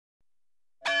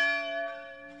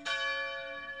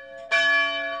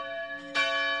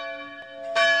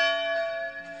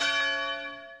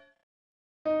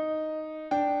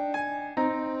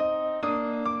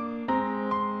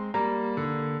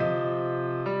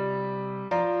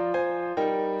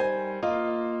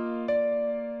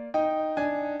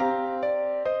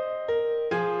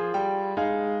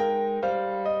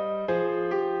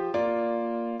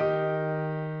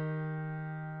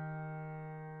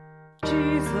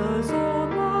Jesus on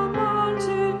the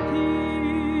mountain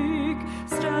peak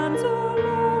stands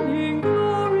alone in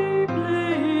glory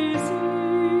blazing.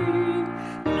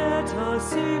 Let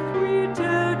us, if we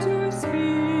dare to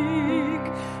speak,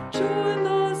 join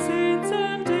the saints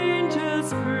and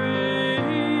angels praising.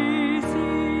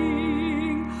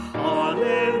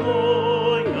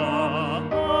 Alleluia,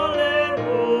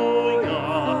 alleluia,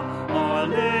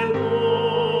 alleluia.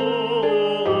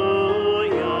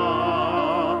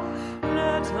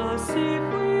 Let us,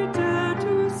 if we dare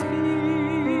to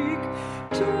speak,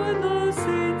 join the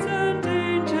saints and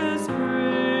angels praising.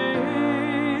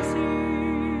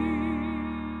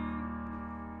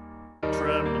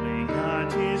 Trembling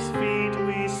at his feet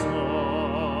we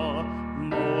saw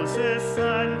Moses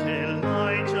and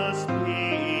Elijah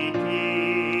speaking,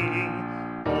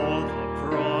 all the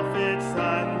prophets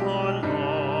and the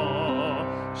law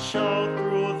shout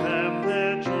through them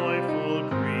their joyful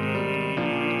greeting.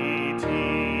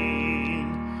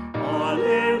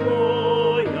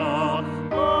 Alleluia,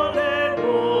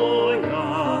 alleluia,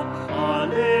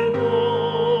 alleluia.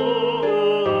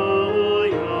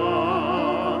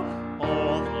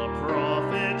 All the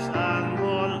prophets and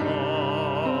the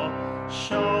law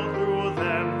shout through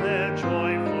them their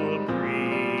joyful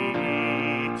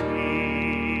greeting.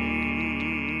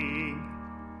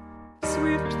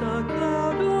 Swift the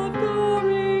cloud of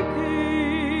glory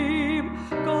came,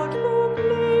 God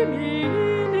proclaiming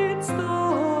in its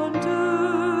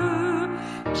thunder,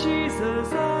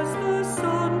 Jesus as the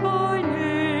Son by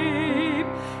name.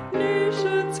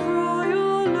 Nations cry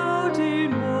aloud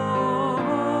in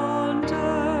wonder.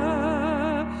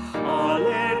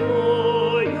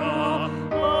 Alleluia,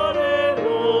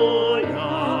 alleluia,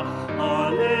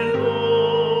 alleluia.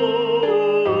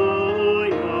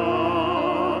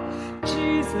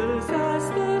 Jesus as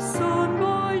the Son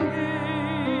by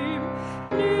name.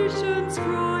 Nations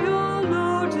cry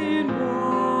aloud in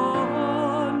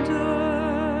wonder.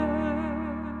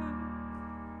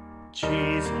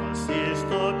 Jesus is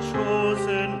the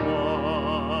chosen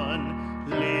one,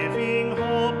 living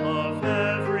hope of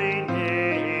every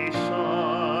nation.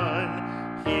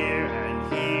 Hear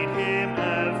and heed him,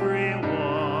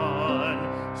 everyone.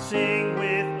 Sing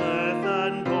with earth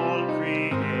and all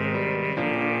creation.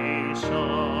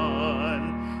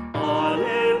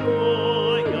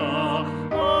 Alleluia,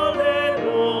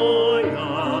 alleluia,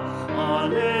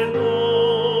 alleluia.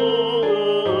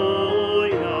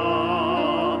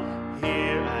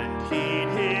 Hear and heed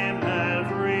him,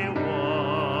 everyone.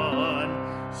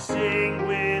 Sing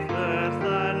with earth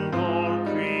and all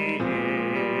creation.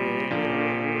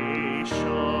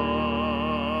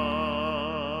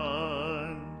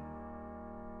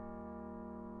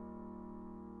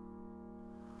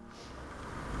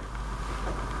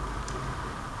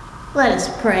 Let us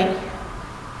pray.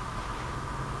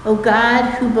 O God,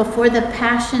 who before the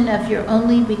passion of your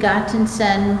only begotten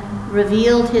Son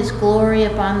revealed his glory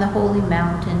upon the holy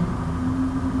mountain,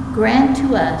 grant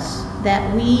to us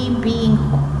that we,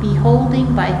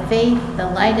 beholding by faith the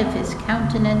light of his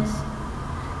countenance,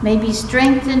 may be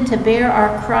strengthened to bear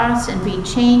our cross and be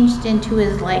changed into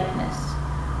his likeness,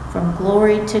 from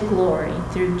glory to glory,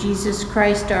 through Jesus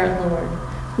Christ our Lord,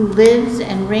 who lives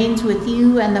and reigns with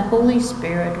you and the Holy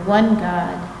Spirit, one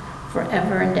God,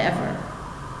 forever and ever.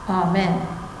 Amen.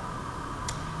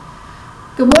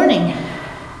 Good morning.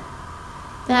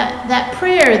 That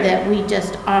prayer that we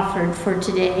just offered for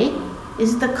today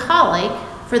is the collect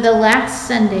for the last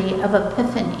Sunday of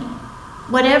Epiphany.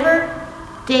 Whatever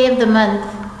day of the month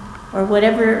or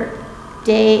whatever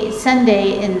day,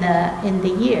 Sunday in the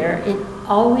year, it's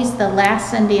always the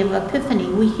last Sunday of Epiphany.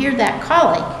 We hear that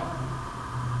collect.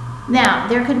 Now,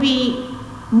 there could be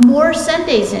more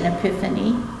Sundays in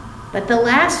Epiphany, but the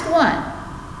last one,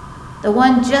 the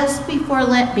one just before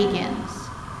Lent begins,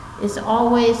 is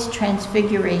always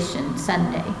Transfiguration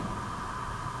Sunday.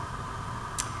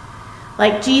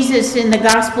 Like Jesus in the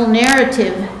gospel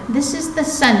narrative, this is the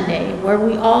Sunday where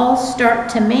we all start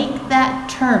to make that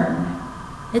turn.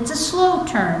 It's a slow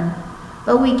turn,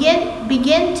 but we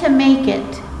begin to make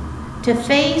it, to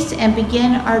face and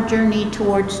begin our journey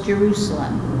towards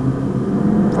Jerusalem.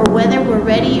 For whether we're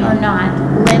ready or not,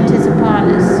 Lent is upon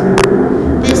us.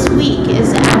 This week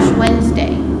is Ash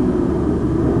Wednesday.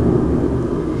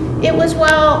 It was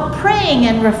while praying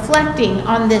and reflecting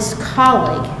on this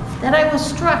collect that I was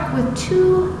struck with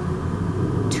two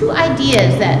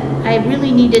ideas that I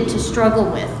really needed to struggle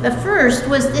with. The first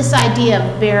was this idea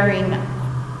of bearing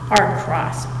our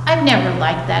cross. I've never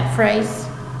liked that phrase.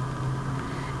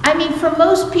 I mean, for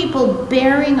most people,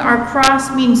 bearing our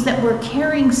cross means that we're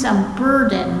carrying some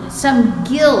burden, some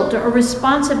guilt or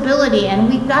responsibility, and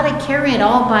we've got to carry it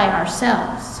all by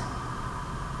ourselves.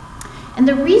 And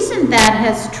the reason that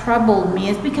has troubled me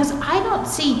is because I don't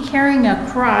see carrying a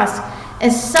cross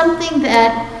as something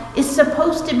that is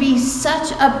supposed to be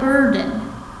such a burden,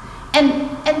 and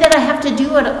that I have to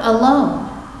do it alone.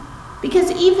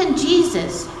 Because even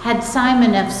Jesus had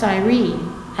Simon of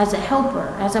Cyrene as a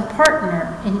helper, as a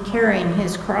partner in carrying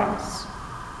his cross.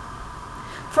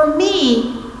 For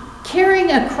me,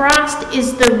 carrying a cross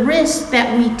is the risk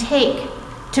that we take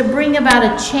to bring about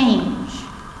a change,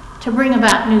 to bring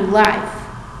about new life.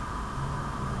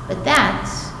 But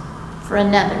that's for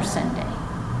another Sunday.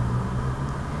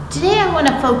 Today I want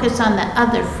to focus on the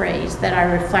other phrase that I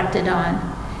reflected on,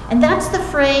 and that's the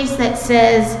phrase that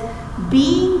says,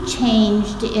 being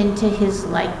changed into his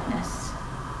likeness.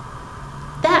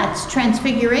 That's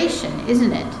transfiguration,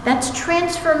 isn't it? That's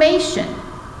transformation.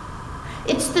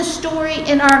 It's the story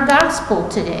in our gospel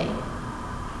today.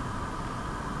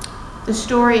 The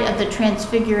story of the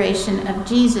transfiguration of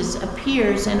Jesus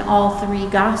appears in all three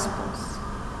gospels.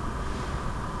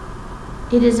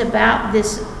 It is about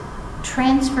this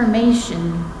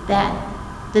transformation that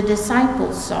the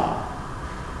disciples saw.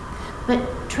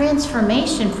 But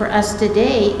transformation for us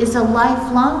today is a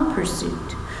lifelong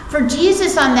pursuit. For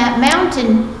Jesus on that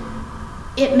mountain,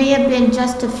 it may have been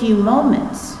just a few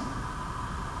moments.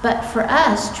 But for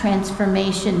us,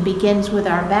 transformation begins with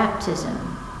our baptism,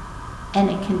 and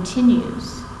it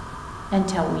continues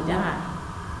until we die.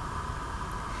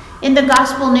 In the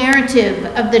gospel narrative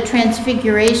of the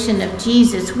transfiguration of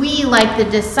Jesus, we, like the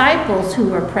disciples who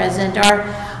were present,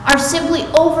 are simply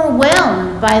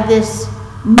overwhelmed by this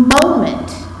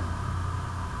moment.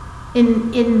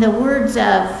 In the words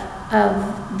of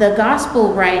the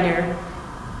gospel writer,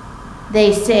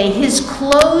 they say, his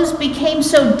clothes became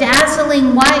so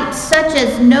dazzling white, such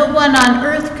as no one on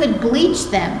earth could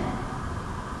bleach them.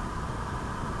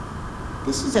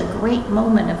 This is a great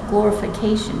moment of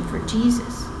glorification for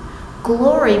Jesus.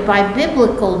 Glory, by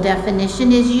biblical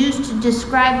definition, is used to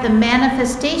describe the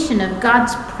manifestation of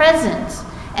God's presence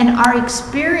and our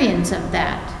experience of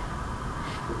that.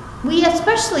 We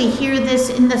especially hear this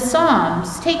in the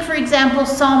Psalms. Take, for example,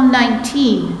 Psalm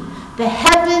 19. The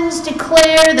heavens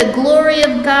declare the glory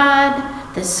of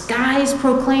God. The skies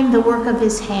proclaim the work of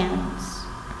his hands.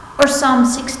 Or Psalm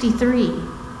 63.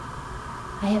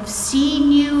 I have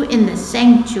seen you in the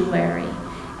sanctuary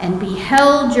and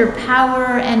beheld your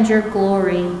power and your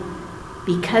glory.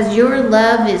 Because your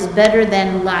love is better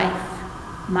than life,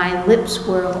 my lips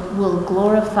will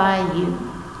glorify you.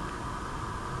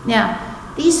 Now,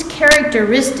 these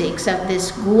characteristics of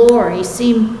this glory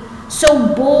seem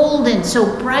so bold and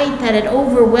so bright that it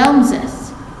overwhelms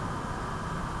us.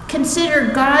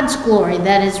 Consider God's glory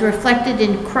that is reflected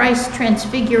in Christ's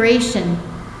transfiguration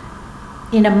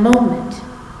in a moment.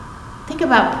 Think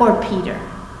about poor Peter.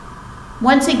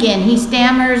 Once again, he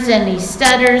stammers and he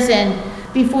stutters, and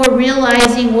before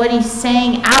realizing what he's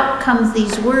saying, out comes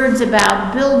these words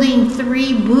about building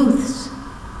 3 booths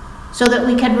so that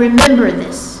we can remember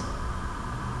this.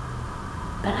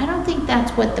 But I don't think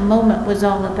that's what the moment was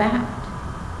all about.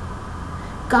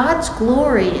 God's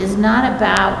glory is not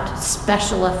about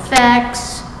special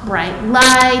effects, bright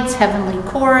lights, heavenly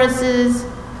choruses.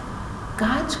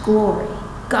 God's glory,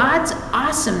 God's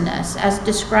awesomeness, as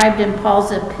described in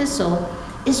Paul's epistle,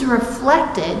 is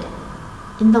reflected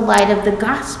in the light of the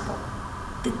gospel,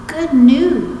 the good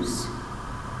news,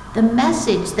 the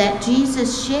message that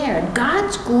Jesus shared.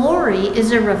 God's glory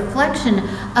is a reflection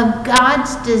of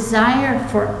God's desire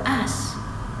for us,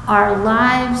 our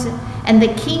lives, and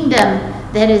the kingdom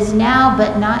that is now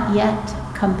but not yet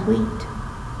complete.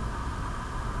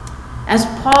 As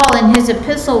Paul in his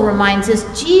epistle reminds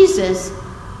us, Jesus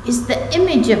is the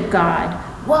image of God.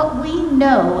 What we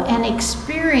know and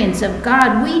experience of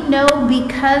God, we know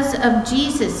because of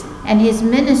Jesus and his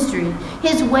ministry,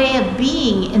 his way of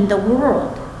being in the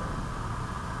world.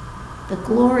 The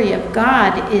glory of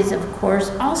God is, of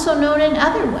course, also known in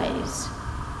other ways.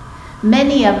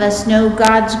 Many of us know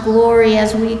God's glory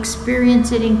as we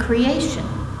experience it in creation.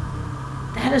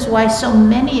 That is why so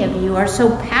many of you are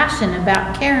so passionate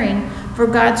about caring for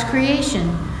God's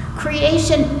creation.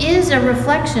 Creation is a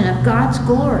reflection of God's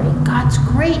glory, God's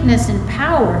greatness and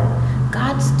power,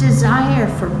 God's desire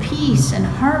for peace and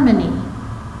harmony,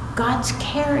 God's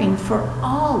caring for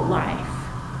all life.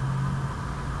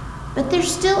 But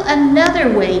there's still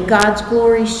another way God's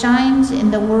glory shines in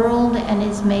the world and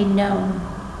is made known.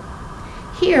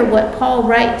 Hear what Paul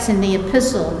writes in the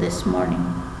epistle this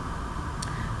morning.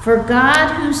 For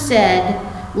God, who said,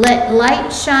 "Let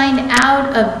light shine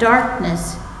out of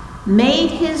darkness," made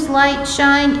his light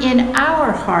shine in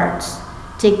our hearts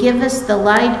to give us the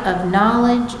light of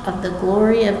knowledge of the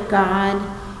glory of God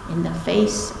in the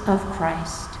face of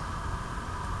Christ.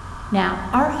 Now,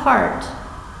 our heart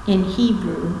in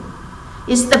Hebrew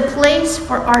is the place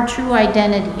for our true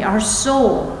identity, our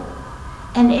soul.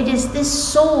 And it is this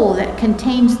soul that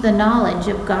contains the knowledge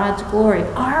of God's glory.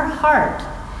 Our heart,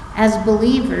 as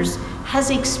believers, has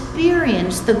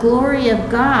experienced the glory of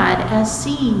God as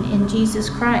seen in Jesus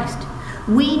Christ.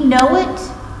 We know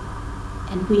it,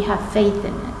 and we have faith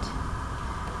in it.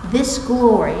 This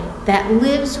glory that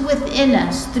lives within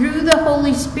us through the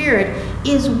Holy Spirit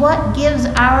is what gives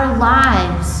our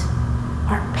lives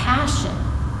our passion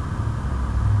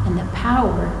and the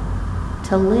power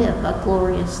to live a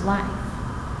glorious life.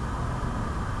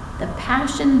 The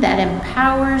passion that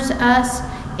empowers us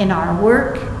in our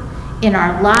work, in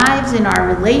our lives, in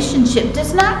our relationship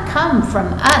does not come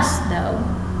from us, though.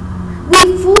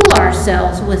 We fool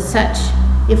ourselves with such,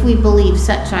 if we believe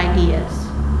such ideas.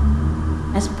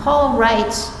 As Paul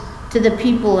writes to the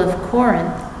people of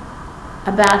Corinth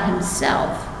about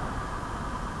himself,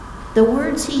 the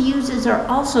words he uses are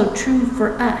also true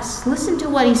for us. Listen to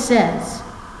what he says.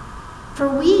 For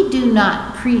we do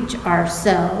not preach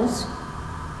ourselves,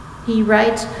 he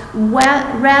writes,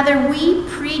 rather we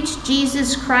preach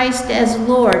Jesus Christ as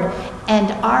Lord,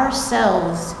 and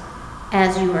ourselves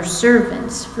as your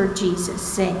servants for Jesus'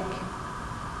 sake.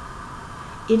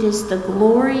 It is the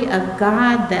glory of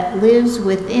God that lives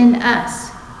within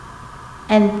us,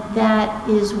 and that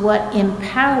is what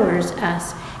empowers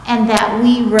us, and that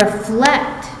we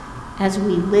reflect as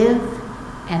we live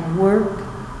and work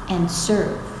and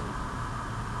serve.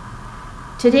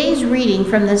 Today's reading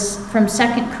from 2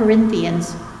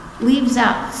 Corinthians leaves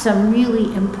out some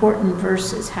really important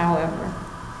verses, however.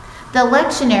 The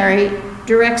lectionary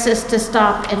directs us to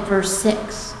stop at verse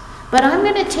 6, but I'm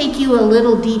going to take you a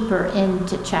little deeper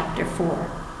into chapter 4.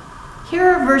 Here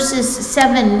are verses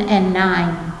 7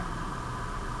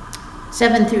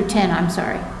 through 10.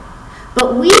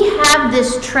 But we have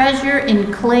this treasure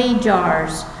in clay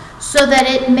jars, so that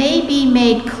it may be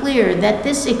made clear that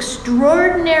this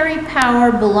extraordinary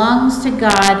power belongs to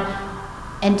God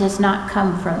and does not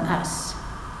come from us.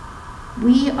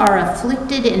 We are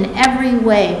afflicted in every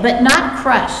way, but not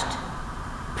crushed,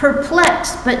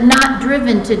 perplexed, but not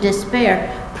driven to despair,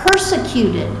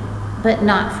 persecuted, but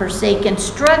not forsaken,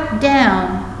 struck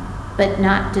down, but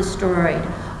not destroyed,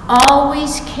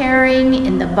 always carrying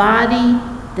in the body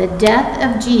the death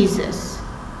of Jesus,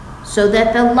 so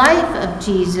that the life of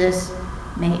Jesus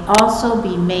may also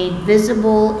be made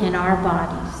visible in our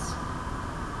bodies.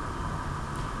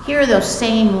 Here are those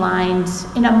same lines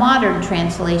in a modern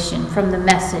translation from the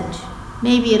Message.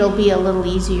 Maybe it'll be a little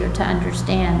easier to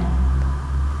understand.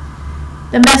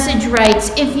 The Message writes,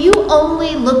 if you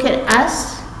only look at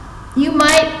us, you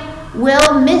might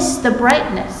well miss the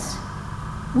brightness.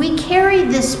 We carry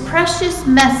this precious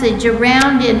message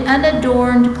around in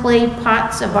unadorned clay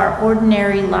pots of our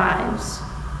ordinary lives.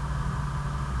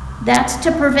 That's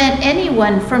to prevent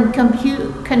anyone from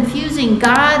confusing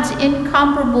God's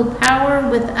incomparable power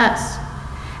with us.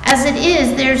 As it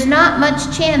is, there's not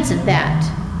much chance of that.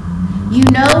 You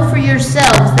know for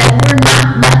yourselves that we're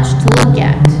not much to look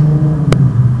at.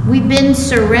 We've been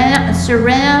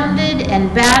surrounded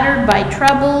and battered by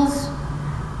troubles,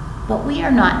 but we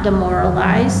are not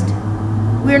demoralized.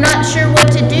 We're not sure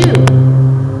what to do,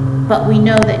 but we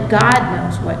know that God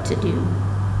knows what to do.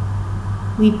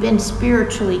 We've been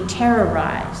spiritually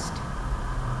terrorized,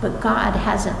 but God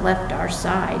hasn't left our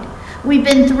side. We've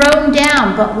been thrown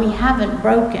down, but we haven't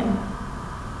broken.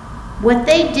 What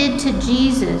they did to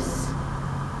Jesus,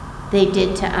 they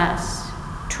did to us.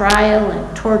 Trial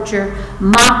and torture,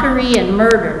 mockery and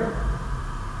murder.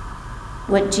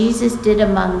 What Jesus did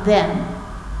among them,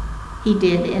 he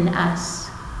did in us.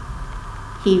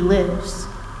 He lives.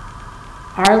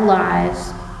 Our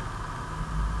lives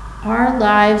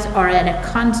are at a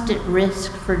constant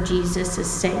risk for Jesus'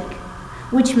 sake,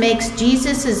 which makes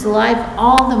Jesus' life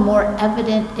all the more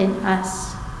evident in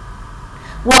us.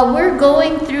 While we're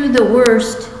going through the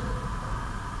worst,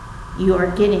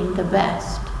 you're getting the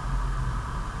best.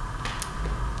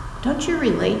 Don't you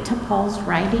relate to Paul's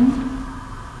writing?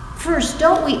 First,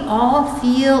 don't we all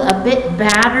feel a bit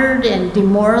battered and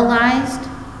demoralized?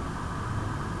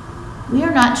 We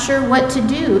are not sure what to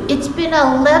do. It's been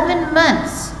 11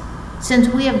 months since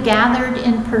we have gathered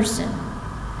in person.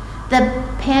 The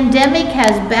pandemic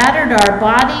has battered our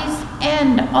bodies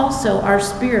and also our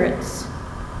spirits.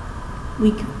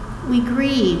 We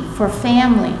grieve for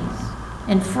families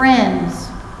and friends,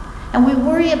 and we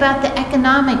worry about the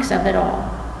economics of it all.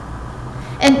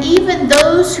 And even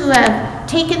those who have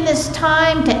taken this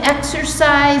time to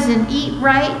exercise and eat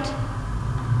right,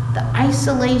 the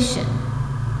isolation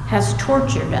has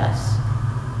tortured us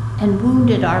and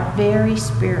wounded our very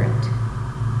spirit.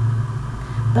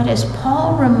 But as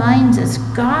Paul reminds us,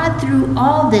 God through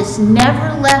all this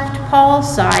never left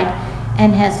Paul's side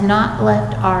and has not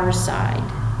left our side.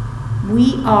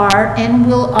 We are and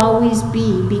will always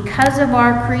be, because of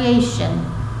our creation,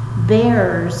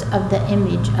 bearers of the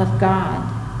image of God.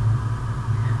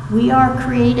 We are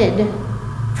created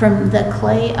from the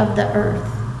clay of the earth.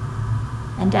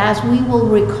 And as we will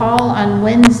recall on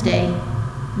Wednesday,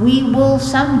 we will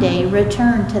someday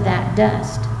return to that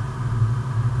dust.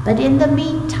 But in the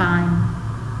meantime,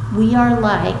 we are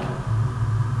like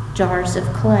jars of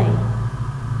clay.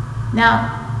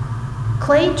 Now,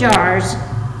 clay jars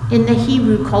in the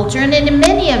Hebrew culture and in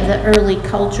many of the early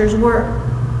cultures were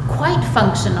quite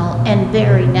functional and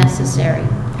very necessary.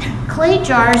 Clay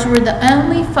jars were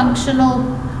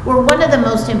one of the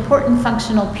most important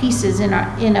functional pieces in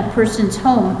a person's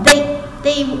home.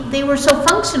 They were so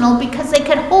functional because they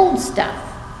could hold stuff,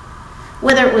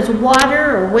 whether it was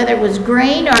water or whether it was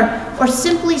grain or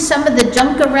simply some of the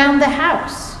junk around the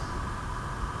house.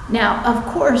 Now, of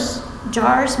course,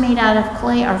 jars made out of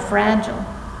clay are fragile.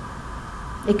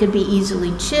 They could be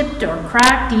easily chipped or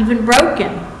cracked, even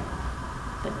broken.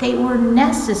 But they were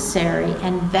necessary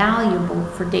and valuable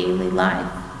for daily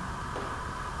life.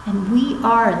 And we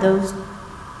are those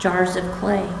jars of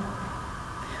clay.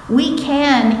 We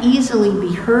can easily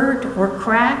be hurt or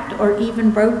cracked or even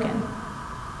broken.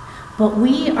 But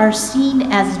we are seen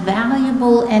as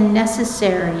valuable and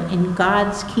necessary in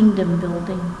God's kingdom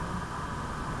building.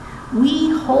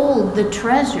 We hold the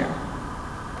treasure.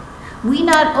 We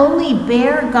not only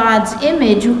bear God's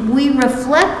image, we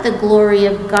reflect the glory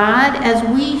of God as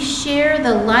we share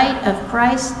the light of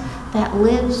Christ that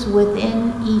lives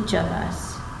within each of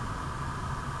us.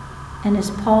 And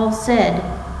as Paul said,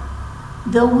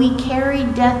 though we carry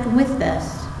death with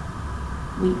us,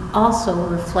 we also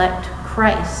reflect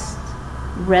Christ's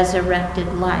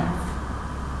resurrected life.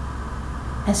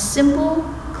 As simple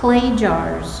clay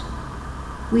jars,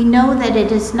 we know that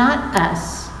it is not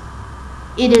us,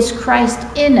 it is Christ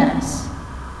in us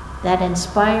that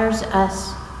inspires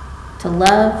us to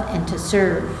love and to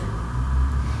serve.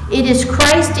 It is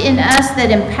Christ in us that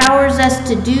empowers us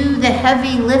to do the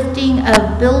heavy lifting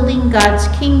of building God's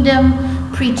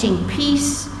kingdom, preaching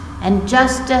peace and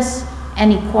justice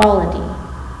and equality.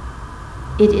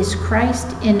 It is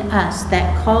Christ in us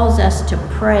that calls us to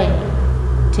pray,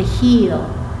 to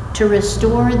heal, to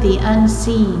restore the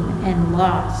unseen and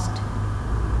lost.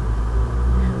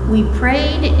 We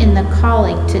prayed in the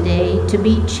collect today to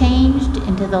be changed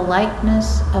into the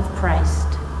likeness of Christ.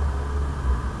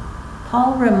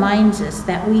 Paul reminds us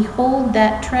that we hold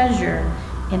that treasure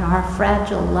in our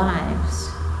fragile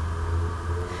lives.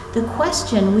 The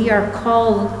question we are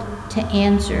called to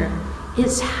answer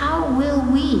is, how will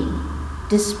we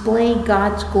display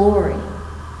God's glory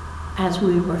as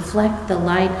we reflect the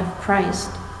light of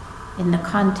Christ in the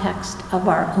context of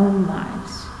our own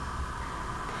lives?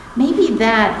 Maybe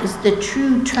that is the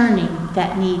true turning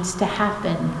that needs to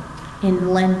happen in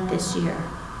Lent this year.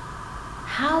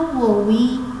 How will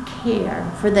we care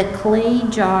for the clay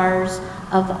jars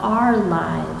of our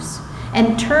lives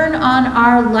and turn on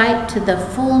our light to the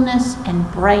fullness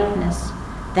and brightness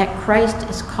that Christ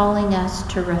is calling us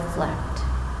to reflect?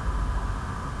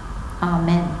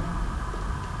 Amen.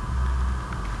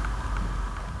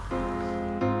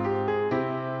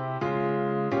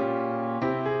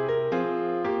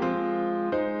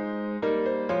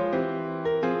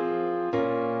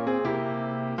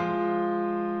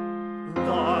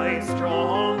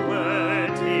 Strong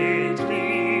word did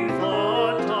cleave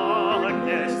the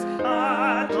darkness,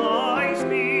 at thy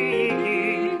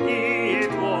speaking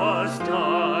it was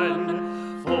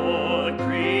done. For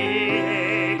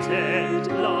created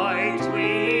light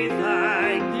with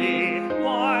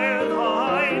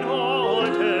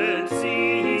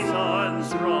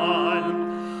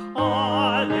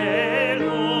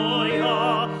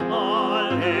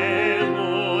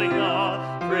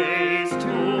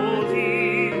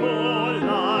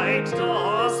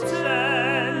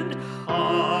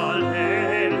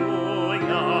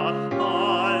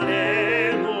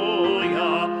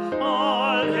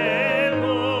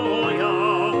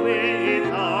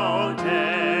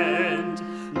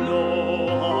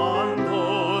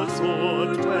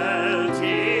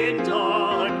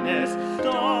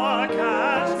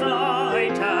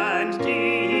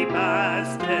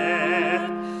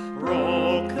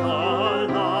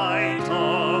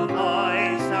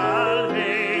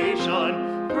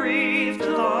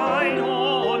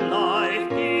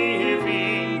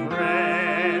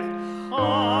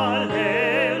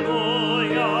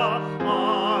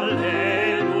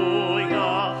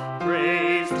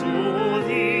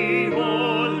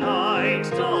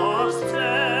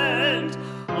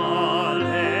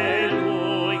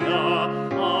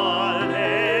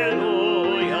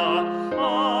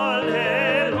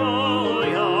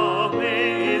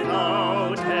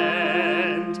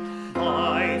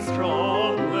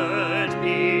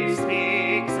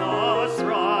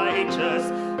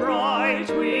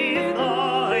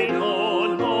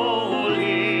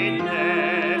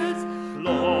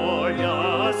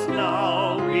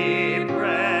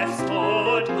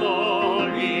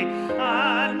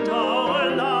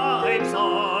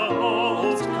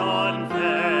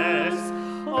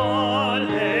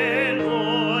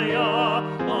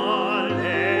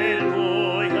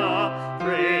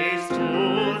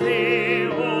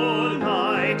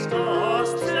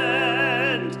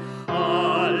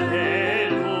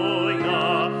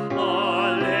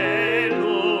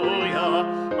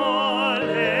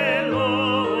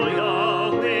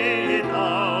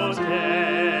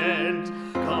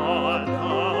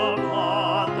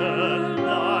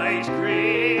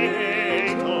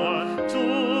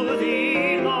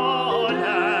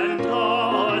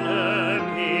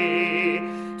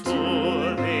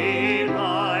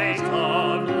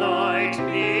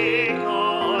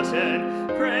again.